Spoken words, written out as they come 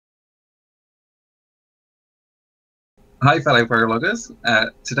Hi, fellow prologgers.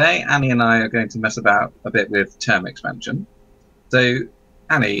 Today, Annie and I are going to mess about a bit with term expansion. So,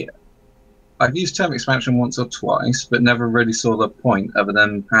 Annie, I've used term expansion once or twice, but never really saw the point other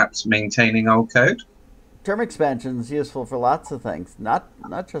than perhaps maintaining old code. Term expansion is useful for lots of things, not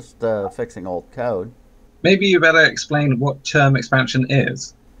just fixing old code. Maybe you better explain what term expansion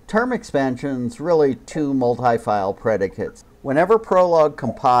is. Term expansion is really two multi-file predicates. Whenever Prolog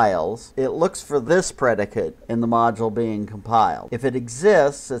compiles, it looks for this predicate in the module being compiled. If it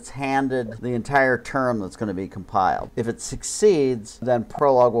exists, it's handed the entire term that's going to be compiled. If it succeeds, then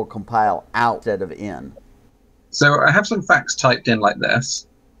Prolog will compile out instead of in. So I have some facts typed in like this,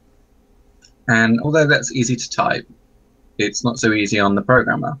 and although that's easy to type, it's not so easy on the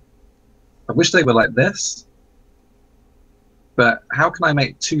programmer. I wish they were like this, but how can I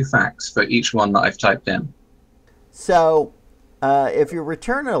make two facts for each one that I've typed in? So if you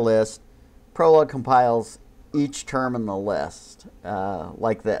return a list, Prolog compiles each term in the list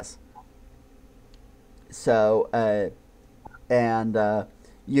like this. So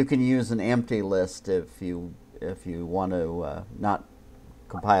you can use an empty list if you want to not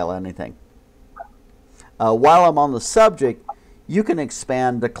compile anything. While I'm on the subject, you can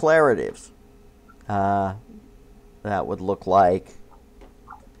expand declaratives. That would look like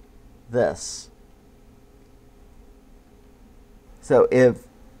this. So if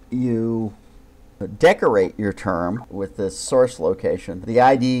you decorate your term with this source location, the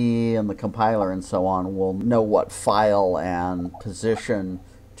IDE and the compiler and so on will know what file and position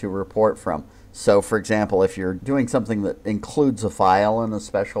to report from. So for example, if you're doing something that includes a file in a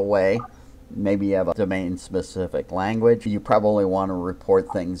special way, maybe you have a domain-specific language, you probably want to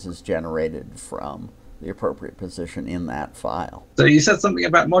report things as generated from the appropriate position in that file. So you said something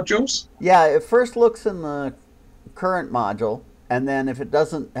about modules? Yeah, it first looks in the current module, and then if it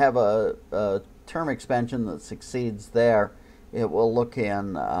doesn't have a term expansion that succeeds there, it will look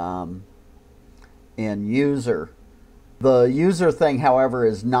in user. The user thing, however,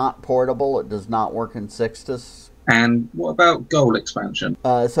 is not portable. It does not work in Sixtus. And what about goal expansion?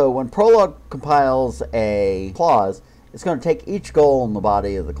 So when Prolog compiles a clause, it's going to take each goal in the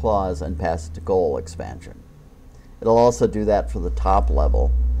body of the clause and pass it to goal expansion. It'll also do that for the top level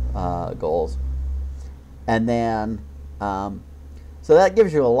goals. And then, so that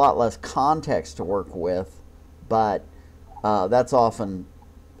gives you a lot less context to work with, but that's often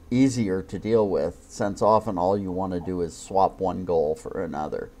easier to deal with, since often all you want to do is swap one goal for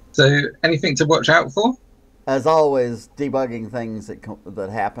another. So anything to watch out for? As always, debugging things that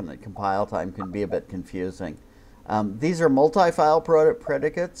happen at compile time can be a bit confusing. These are multi-file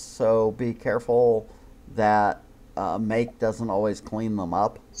predicates, so be careful that make doesn't always clean them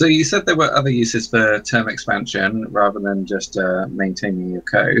up. So you said there were other uses for term expansion rather than just maintaining your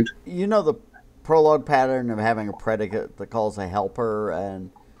code. You know the Prolog pattern of having a predicate that calls a helper and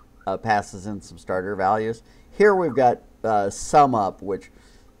passes in some starter values. Here we've got SumUp, which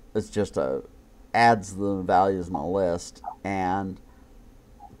is just adds the values in a list, and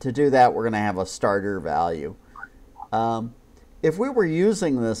to do that we're going to have a starter value. If we were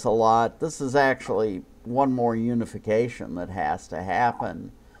using this a lot, this is actually one more unification that has to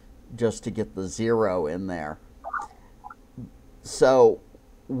happen just to get the 0 in there. So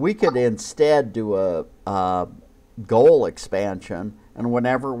we could instead do a goal expansion, and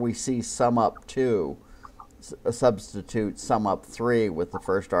whenever we see SumUp2, substitute SumUp3 with the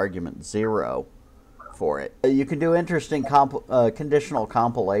first argument 0 for it. You can do interesting conditional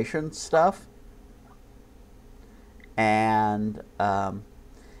compilation stuff. And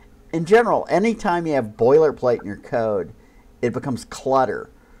in general, anytime you have boilerplate in your code, it becomes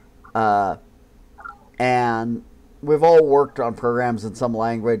clutter. And we've all worked on programs in some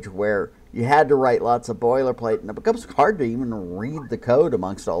language where you had to write lots of boilerplate, and it becomes hard to even read the code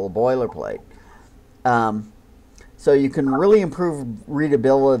amongst all the boilerplate. So you can really improve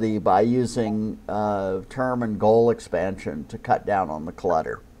readability by using term and goal expansion to cut down on the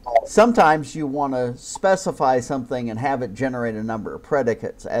clutter. Sometimes you want to specify something and have it generate a number of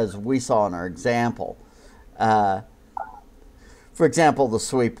predicates, as we saw in our example. For example,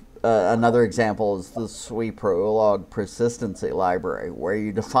 another example is the SWI-Prolog persistency library, where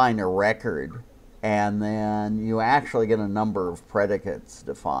you define a record and then you actually get a number of predicates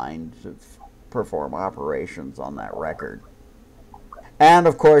defined to perform operations on that record. And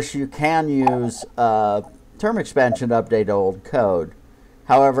of course, you can use term expansion to update old code.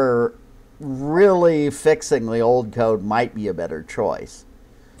 However, really fixing the old code might be a better choice.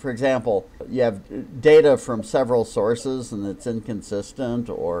 For example, you have data from several sources and it's inconsistent,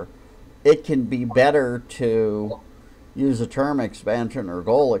 or it can be better to use a term expansion or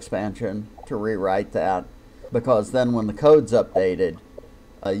goal expansion to rewrite that. because then when the code's updated,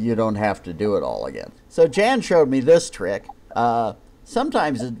 you don't have to do it all again. So Jan showed me this trick.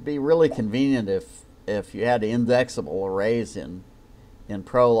 Sometimes it'd be really convenient if you had indexable arrays in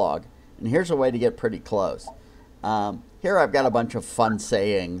Prolog. And here's a way to get pretty close. Here I've got a bunch of fun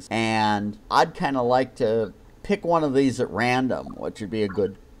sayings, and I'd kind of like to pick one of these at random, which would be a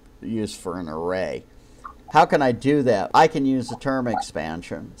good use for an array. How can I do that? I can use a term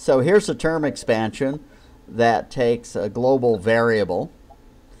expansion. So here's a term expansion that takes a global variable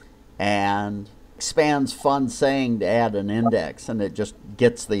and expands fun saying to add an index, and it just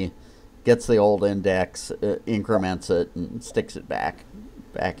gets the old index, increments it, and sticks it back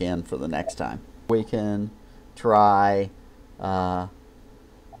in for the next time. We can try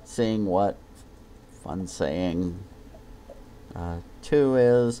seeing what fun saying 2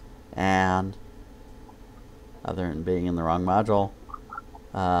 is, and other than being in the wrong module,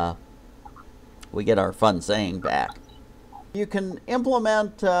 we get our fun saying back. You can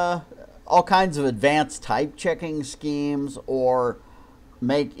implement all kinds of advanced type checking schemes, or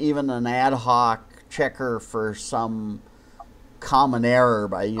make even an ad hoc checker for some common error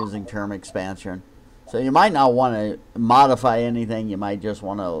by using term expansion. So you might not want to modify anything, you might just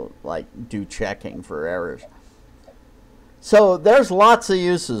want to do checking for errors. So there's lots of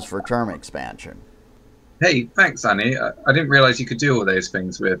uses for term expansion. Hey, thanks, Annie. I didn't realize you could do all those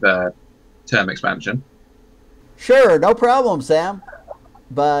things with term expansion. Sure, no problem, Sam.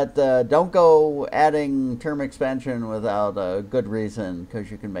 But don't go adding term expansion without a good reason, because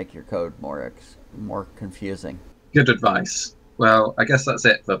you can make your code more confusing. Good advice. Well, I guess that's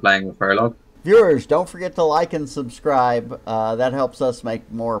it for playing with Prolog. Viewers, don't forget to like and subscribe. That helps us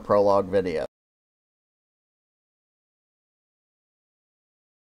make more Prolog videos.